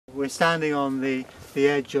We're standing on the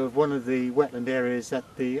edge of one of the wetland areas at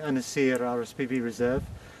the Ynyshir RSPB reserve,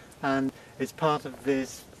 and it's part of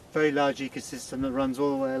this very large ecosystem that runs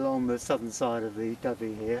all the way along the southern side of the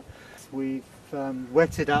Dyfi here. We've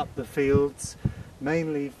wetted up the fields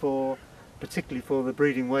particularly for the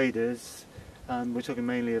breeding waders. We're talking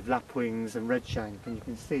mainly of lapwings and redshank, and you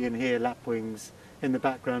can see and hear lapwings in the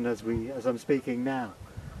background as I'm speaking now.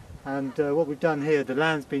 And what we've done here, the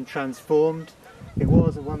land's been transformed. It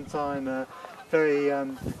was at one time a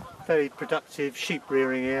very productive sheep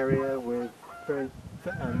rearing area with very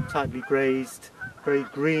tightly grazed, very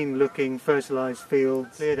green looking fertilised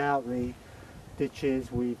fields. Cleared out the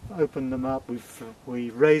ditches, we've opened them up,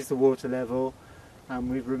 we've raised the water level, and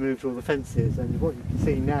we've removed all the fences. And what you can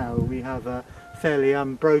see now, we have a fairly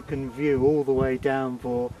unbroken view all the way down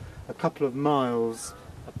for a couple of miles,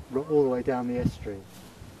 all the way down the estuary.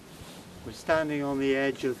 We're standing on the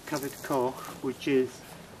edge of Covered Koch, which is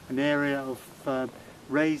an area of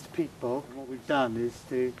raised peat bog. What we've done is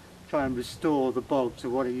to try and restore the bog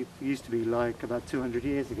to what it used to be like about 200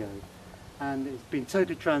 years ago. And it's been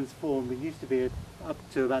totally transformed. It used to be, up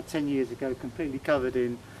to about 10 years ago, completely covered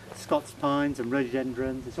in Scots pines and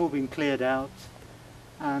rhododendrons. It's all been cleared out.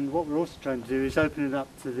 And what we're also trying to do is open it up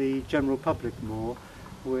to the general public more,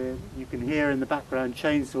 where you can hear in the background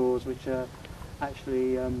chainsaws which are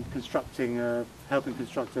actually helping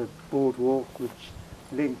construct a boardwalk which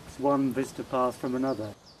links one visitor path from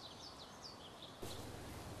another.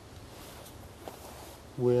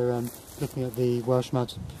 We're looking at the Welsh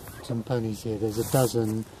mountain ponies here. There's a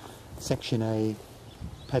dozen Section A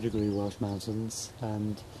pedigree Welsh mountains,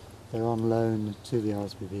 and they're on loan to the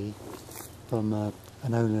RSPB from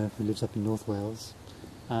an owner who lives up in North Wales,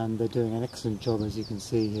 and they're doing an excellent job, as you can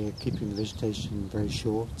see here, keeping the vegetation very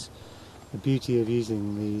short. The beauty of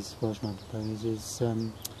using these Welsh mountain ponies is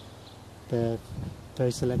they're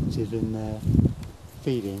very selective in their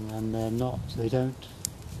feeding, and they don't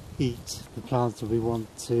eat the plants that we want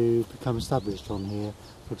to become established on here,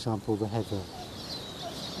 for example the heather.